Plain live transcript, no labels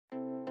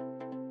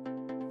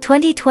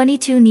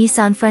2022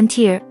 Nissan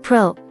Frontier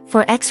Pro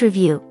 4X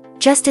review.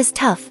 Just as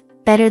tough,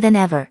 better than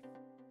ever.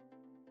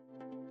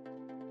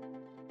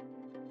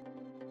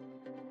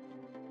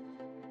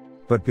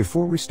 But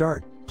before we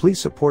start, please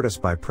support us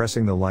by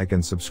pressing the like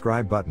and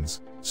subscribe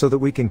buttons, so that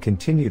we can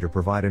continue to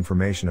provide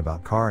information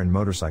about car and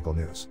motorcycle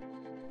news.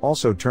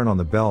 Also turn on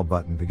the bell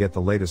button to get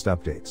the latest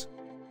updates.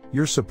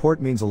 Your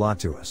support means a lot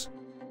to us.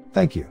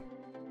 Thank you.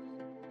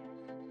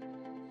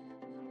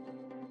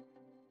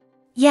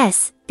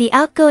 Yes, the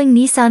outgoing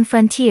Nissan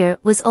Frontier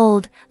was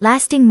old,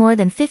 lasting more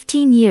than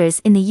 15 years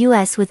in the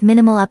US with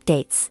minimal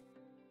updates.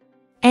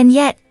 And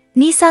yet,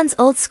 Nissan's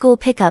old-school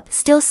pickup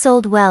still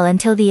sold well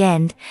until the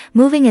end,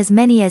 moving as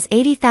many as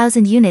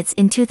 80,000 units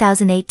in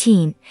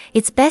 2018,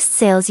 its best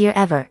sales year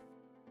ever.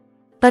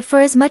 But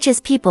for as much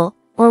as people,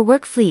 or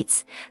work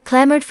fleets,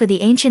 clamored for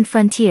the ancient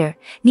Frontier,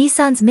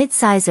 Nissan's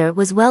mid-sizer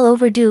was well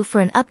overdue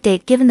for an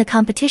update given the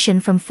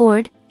competition from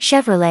Ford,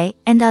 Chevrolet,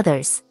 and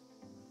others.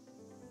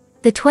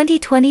 The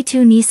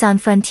 2022 Nissan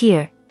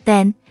Frontier,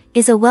 then,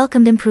 is a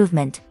welcomed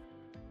improvement.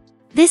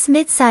 This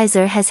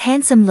mid-sizer has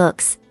handsome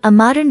looks, a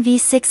modern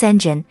V6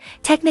 engine,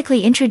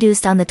 technically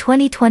introduced on the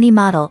 2020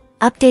 model,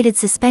 updated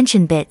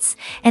suspension bits,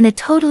 and a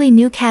totally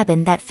new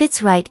cabin that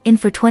fits right in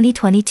for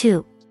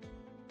 2022.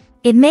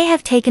 It may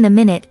have taken a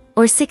minute,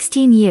 or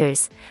 16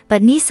 years,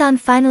 but Nissan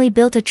finally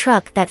built a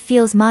truck that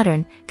feels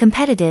modern,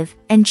 competitive,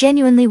 and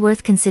genuinely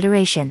worth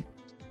consideration.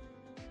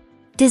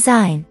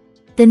 Design.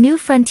 The new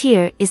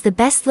Frontier is the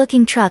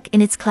best-looking truck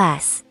in its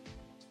class.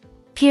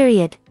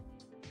 Period.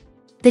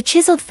 The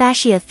chiseled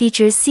fascia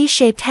features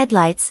C-shaped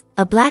headlights,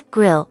 a black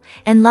grille,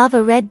 and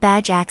lava red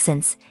badge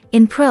accents,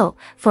 in Pro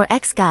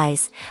 4X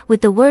guise,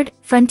 with the word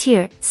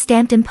Frontier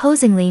stamped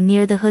imposingly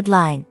near the hood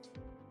line.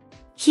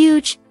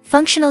 Huge,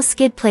 functional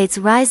skid plates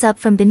rise up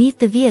from beneath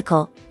the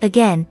vehicle,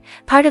 again,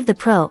 part of the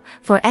Pro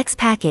 4X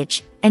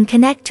package, and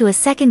connect to a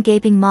second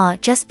gaping maw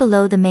just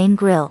below the main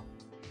grille.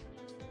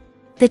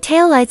 The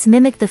taillights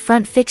mimic the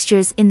front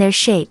fixtures in their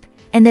shape,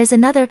 and there's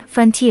another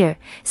Frontier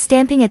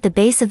stamping at the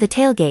base of the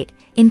tailgate,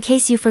 in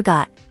case you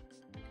forgot.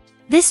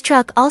 This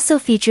truck also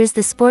features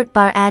the Sport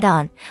Bar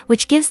add-on,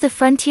 which gives the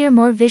Frontier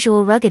more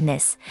visual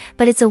ruggedness,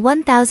 but it's a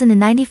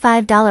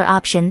 $1,095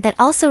 option that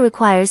also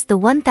requires the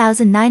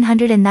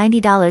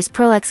 $1,990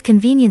 Pro X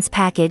convenience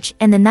package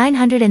and the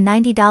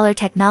 $990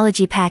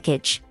 technology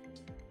package.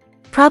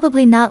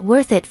 Probably not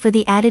worth it for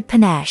the added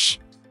panache.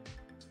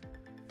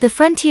 The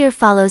Frontier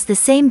follows the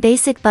same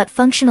basic but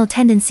functional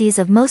tendencies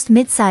of most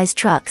mid-size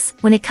trucks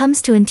when it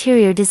comes to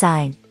interior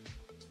design.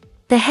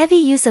 The heavy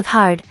use of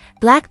hard,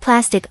 black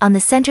plastic on the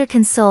center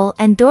console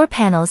and door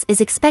panels is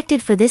expected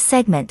for this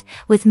segment,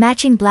 with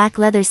matching black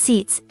leather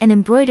seats and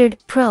embroidered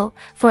Pro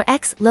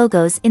 4X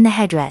logos in the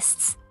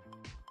headrests.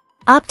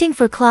 Opting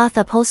for cloth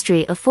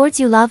upholstery affords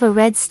you lava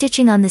red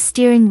stitching on the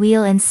steering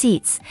wheel and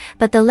seats,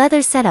 but the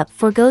leather setup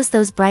forgoes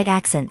those bright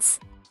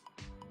accents.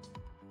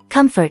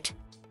 Comfort.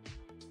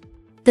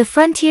 The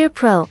Frontier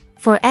Pro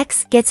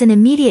 4X gets an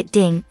immediate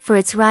ding for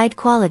its ride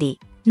quality,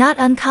 not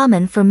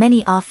uncommon for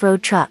many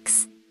off-road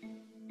trucks.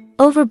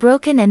 Over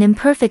broken and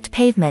imperfect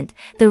pavement,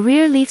 the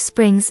rear leaf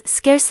springs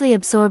scarcely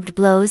absorbed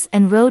blows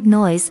and road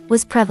noise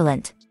was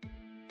prevalent.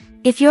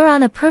 If you're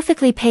on a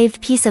perfectly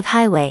paved piece of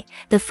highway,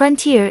 the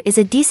Frontier is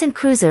a decent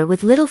cruiser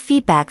with little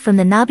feedback from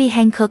the knobby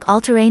Hankook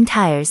all-terrain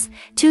tires,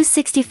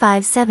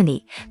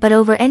 265/70, but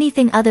over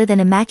anything other than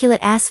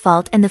immaculate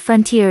asphalt and the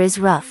Frontier is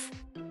rough.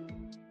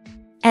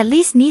 At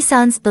least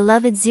Nissan's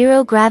beloved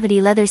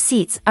zero-gravity leather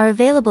seats are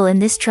available in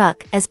this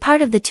truck as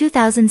part of the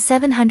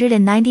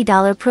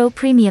 $2,790 Pro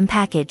Premium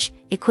package,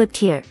 equipped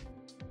here.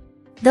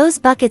 Those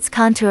buckets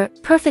contour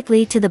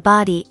perfectly to the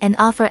body and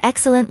offer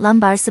excellent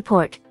lumbar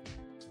support.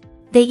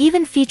 They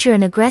even feature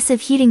an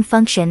aggressive heating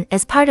function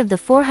as part of the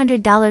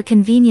 $400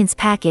 convenience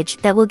package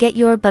that will get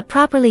your butt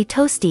properly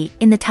toasty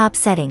in the top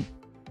setting.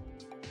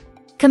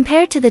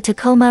 Compared to the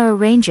Tacoma or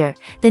Ranger,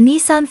 the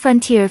Nissan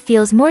Frontier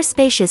feels more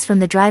spacious from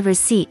the driver's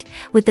seat,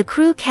 with the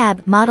crew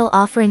cab model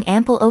offering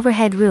ample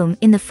overhead room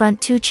in the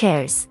front two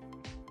chairs.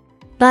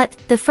 But,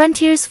 the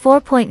Frontier's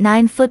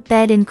 4.9-foot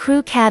bed in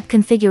crew cab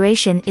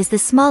configuration is the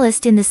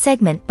smallest in the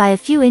segment by a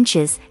few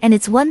inches, and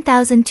its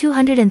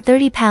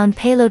 1,230-pound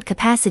payload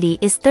capacity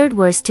is third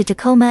worst to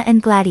Tacoma and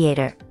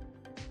Gladiator.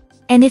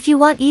 And if you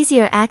want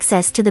easier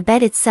access to the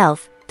bed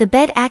itself, the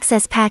Bed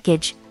Access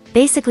Package,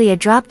 basically a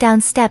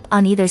drop-down step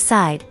on either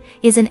side,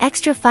 is an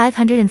extra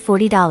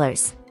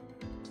 $540.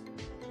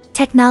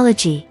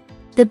 Technology.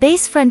 The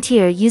base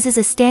Frontier uses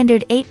a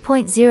standard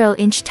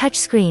 8.0-inch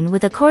touchscreen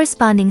with a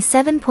corresponding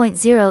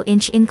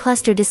 7.0-inch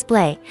in-cluster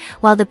display,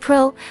 while the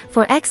Pro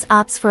 4X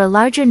opts for a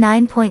larger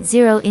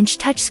 9.0-inch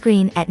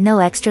touchscreen at no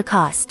extra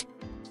cost.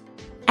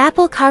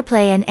 Apple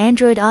CarPlay and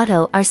Android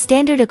Auto are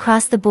standard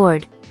across the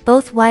board,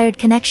 both wired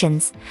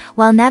connections,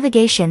 while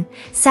navigation,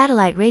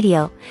 satellite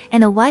radio,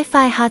 and a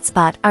Wi-Fi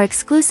hotspot are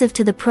exclusive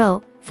to the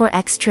Pro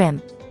 4X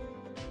trim.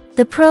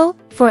 The Pro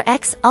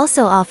 4X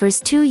also offers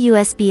two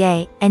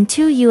USB-A and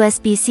two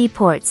USB-C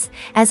ports,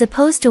 as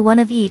opposed to one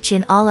of each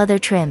in all other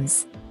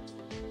trims.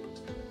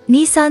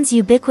 Nissan's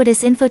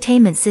ubiquitous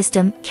infotainment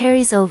system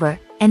carries over,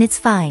 and it's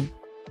fine.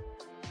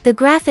 The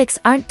graphics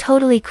aren't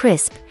totally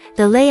crisp,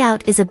 the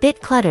layout is a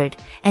bit cluttered,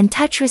 and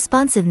touch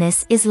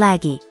responsiveness is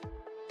laggy.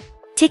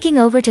 Ticking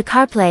over to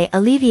CarPlay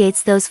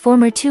alleviates those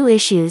former two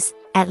issues,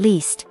 at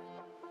least.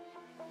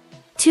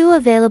 Two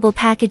available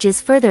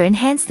packages further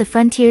enhance the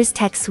Frontier's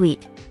tech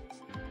suite.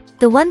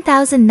 The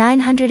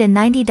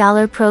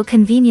 $1,990 Pro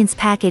Convenience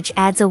Package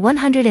adds a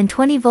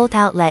 120-volt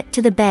outlet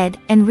to the bed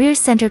and rear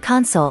center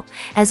console,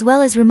 as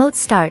well as remote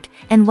start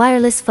and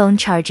wireless phone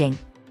charging.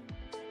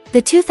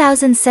 The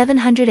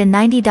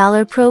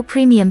 $2,790 Pro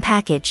Premium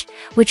Package,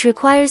 which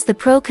requires the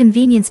Pro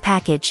Convenience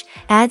Package,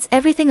 adds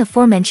everything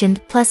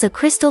aforementioned plus a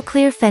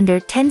crystal-clear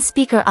Fender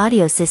 10-speaker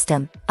audio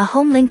system, a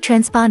home-link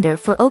transponder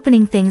for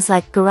opening things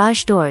like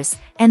garage doors,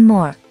 and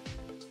more.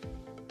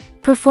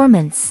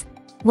 Performance.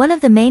 One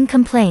of the main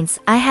complaints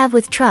I have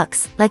with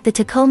trucks, like the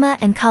Tacoma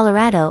and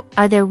Colorado,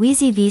 are their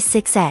wheezy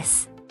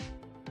V6s.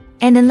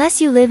 And unless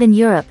you live in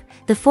Europe,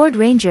 the Ford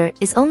Ranger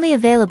is only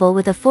available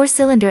with a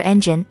 4-cylinder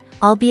engine,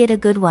 albeit a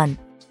good one.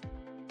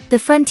 The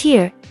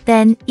Frontier,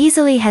 then,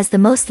 easily has the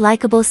most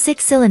likable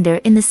 6-cylinder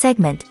in the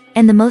segment,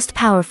 and the most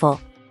powerful.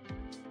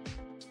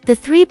 The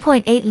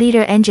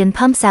 3.8-liter engine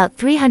pumps out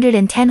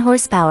 310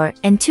 horsepower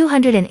and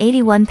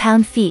 281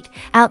 pound-feet,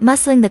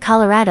 outmuscling the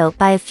Colorado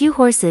by a few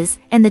horses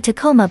and the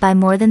Tacoma by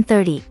more than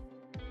 30.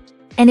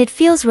 And it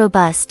feels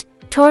robust,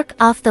 torque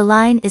off the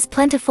line is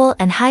plentiful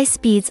and high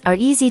speeds are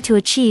easy to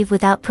achieve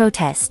without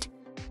protest.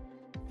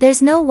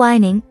 There's no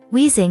whining,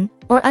 wheezing,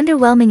 or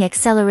underwhelming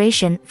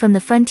acceleration from the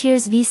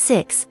Frontier's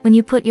V6 when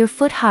you put your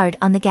foot hard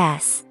on the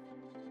gas.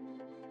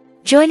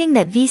 Joining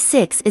that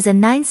V6 is a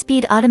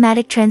 9-speed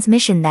automatic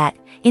transmission that,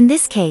 in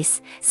this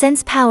case,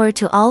 sends power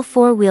to all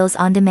four wheels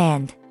on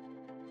demand.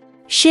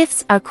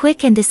 Shifts are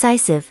quick and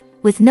decisive,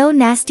 with no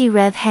nasty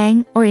rev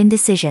hang or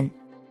indecision.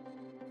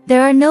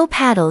 There are no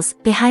paddles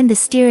behind the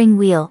steering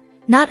wheel,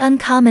 not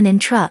uncommon in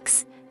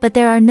trucks, but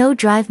there are no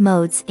drive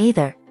modes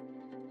either.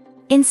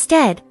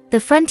 Instead, the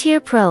Frontier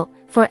Pro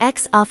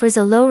 4X offers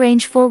a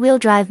low-range four-wheel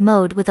drive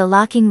mode with a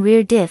locking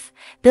rear diff,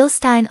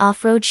 Bilstein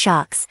off-road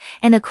shocks,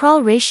 and a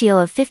crawl ratio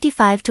of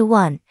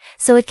 55:1,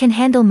 so it can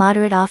handle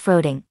moderate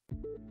off-roading.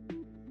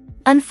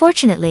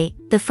 Unfortunately,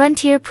 the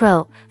Frontier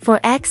Pro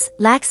 4X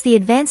lacks the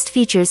advanced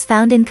features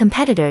found in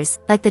competitors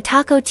like the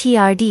Taco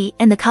TRD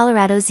and the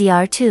Colorado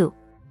ZR2.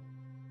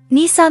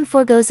 Nissan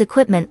forgoes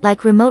equipment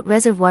like remote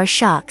reservoir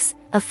shocks,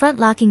 a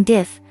front-locking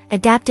diff,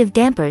 adaptive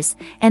dampers,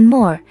 and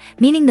more,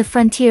 meaning the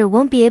Frontier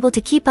won't be able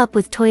to keep up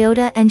with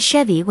Toyota and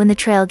Chevy when the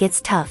trail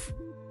gets tough.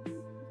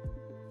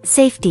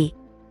 Safety.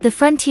 The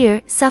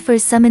Frontier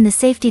suffers some in the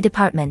safety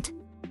department.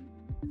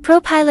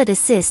 ProPilot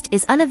Assist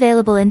is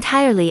unavailable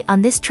entirely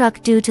on this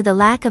truck due to the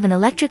lack of an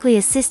electrically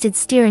assisted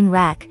steering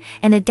rack,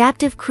 and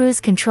adaptive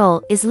cruise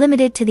control is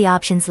limited to the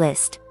options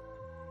list.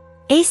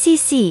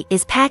 ACC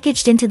is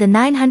packaged into the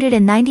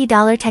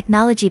 $990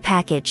 technology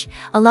package,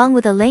 along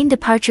with a lane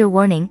departure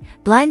warning,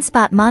 blind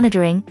spot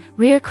monitoring,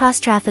 rear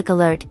cross-traffic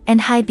alert, and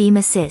high beam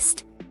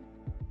assist.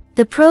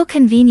 The Pro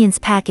Convenience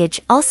package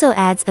also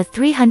adds a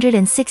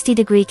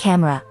 360-degree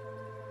camera.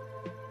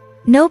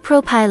 No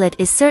ProPilot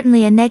is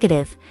certainly a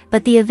negative,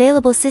 but the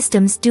available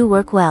systems do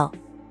work well.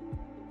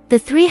 The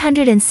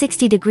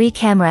 360-degree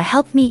camera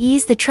helped me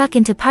ease the truck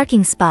into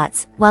parking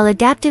spots, while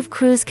adaptive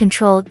cruise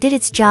control did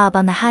its job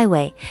on the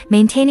highway,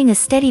 maintaining a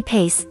steady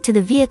pace to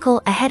the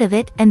vehicle ahead of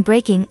it and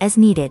braking as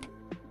needed.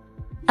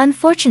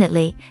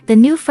 Unfortunately, the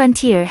new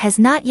Frontier has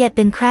not yet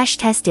been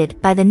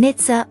crash-tested by the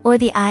NHTSA or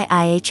the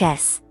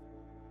IIHS.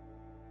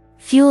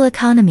 Fuel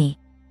economy.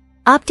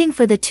 Opting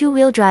for the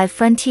two-wheel drive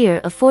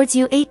Frontier affords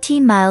you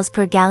 18 miles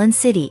per gallon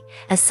city,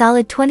 a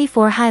solid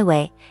 24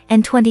 highway,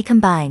 and 20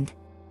 combined.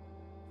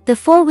 The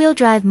four-wheel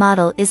drive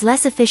model is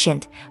less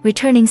efficient,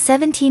 returning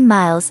 17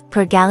 miles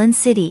per gallon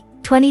city,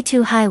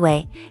 22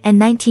 highway, and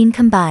 19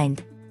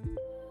 combined.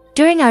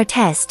 During our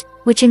test,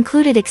 which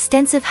included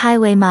extensive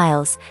highway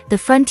miles, the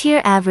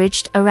Frontier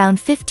averaged around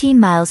 15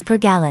 miles per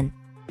gallon.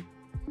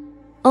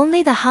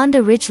 Only the Honda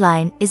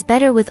Ridgeline is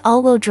better with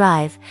all-wheel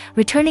drive,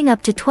 returning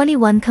up to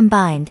 21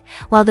 combined,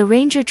 while the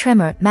Ranger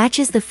Tremor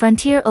matches the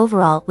Frontier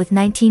overall with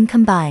 19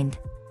 combined.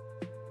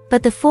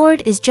 But the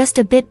Ford is just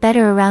a bit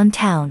better around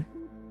town.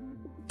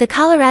 The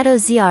Colorado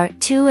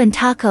ZR2 and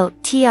Taco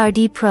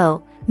TRD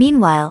Pro,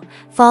 meanwhile,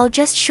 fall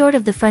just short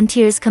of the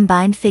Frontier's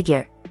combined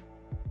figure.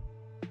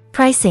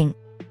 Pricing.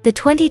 The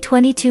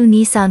 2022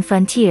 Nissan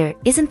Frontier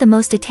isn't the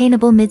most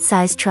attainable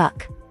mid-size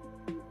truck.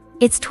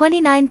 Its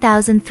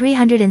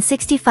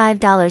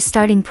 $29,365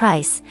 starting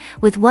price,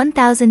 with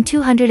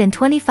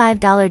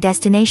 $1,225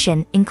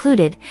 destination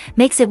included,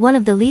 makes it one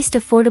of the least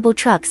affordable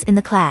trucks in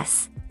the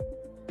class.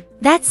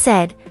 That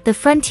said, the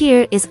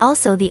Frontier is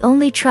also the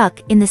only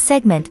truck in the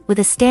segment with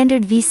a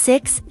standard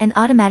V6 and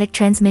automatic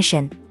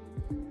transmission.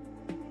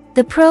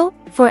 The Pro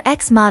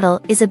 4X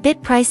model is a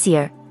bit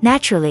pricier,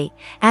 naturally,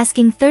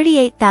 asking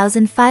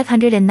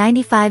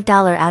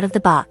 $38,595 out of the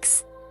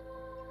box.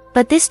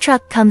 But this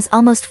truck comes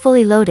almost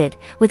fully loaded,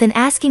 with an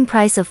asking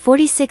price of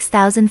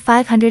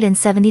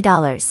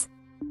 $46,570.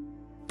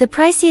 The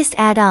priciest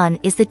add-on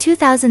is the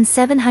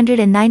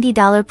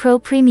 $2,790 Pro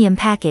Premium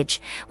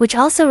package, which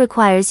also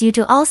requires you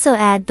to also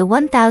add the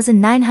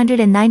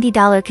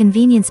 $1,990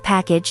 Convenience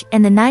package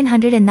and the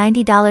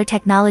 $990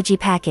 Technology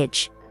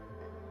package.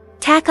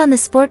 Tack on the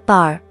Sport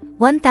Bar,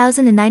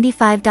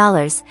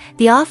 $1,095,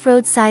 the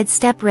off-road side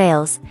step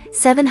rails,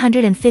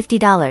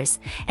 $750,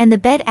 and the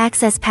Bed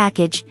Access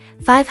package,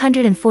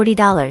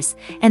 $540,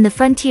 and the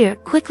Frontier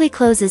quickly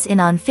closes in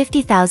on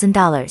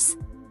 $50,000.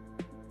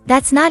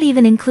 That's not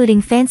even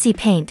including fancy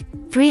paint,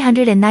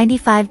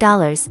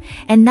 $395,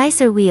 and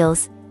nicer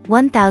wheels,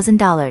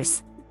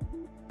 $1,000.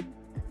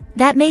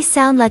 That may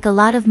sound like a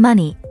lot of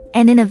money,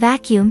 and in a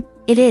vacuum,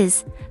 it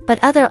is, but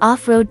other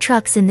off-road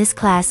trucks in this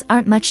class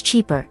aren't much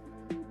cheaper.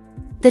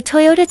 The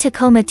Toyota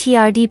Tacoma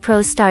TRD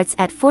Pro starts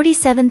at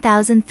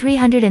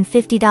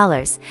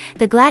 $47,350,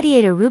 the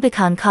Gladiator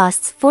Rubicon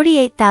costs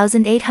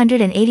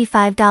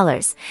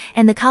 $48,885,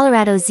 and the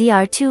Colorado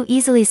ZR2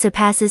 easily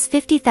surpasses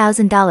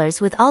 $50,000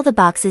 with all the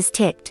boxes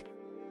ticked.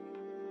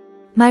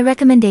 My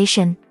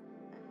recommendation: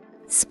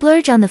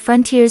 splurge on the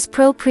Frontier's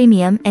Pro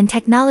Premium and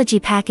Technology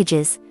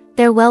packages,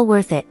 they're well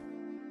worth it.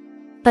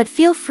 But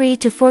feel free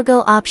to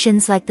forego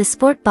options like the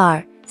Sport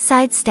Bar,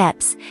 side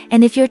steps,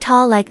 and if you're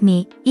tall like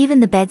me,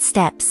 even the bed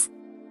steps.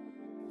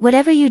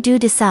 Whatever you do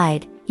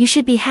decide, you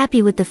should be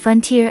happy with the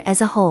Frontier as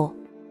a whole.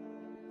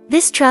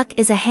 This truck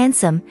is a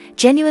handsome,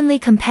 genuinely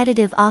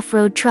competitive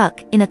off-road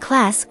truck in a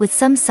class with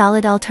some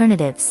solid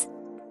alternatives.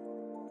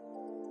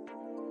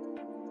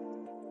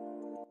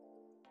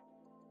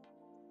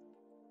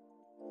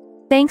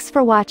 Thanks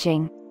for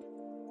watching.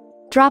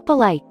 Drop a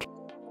like,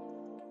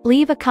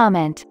 leave a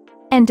comment,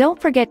 and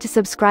don't forget to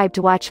subscribe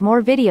to watch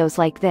more videos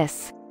like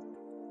this.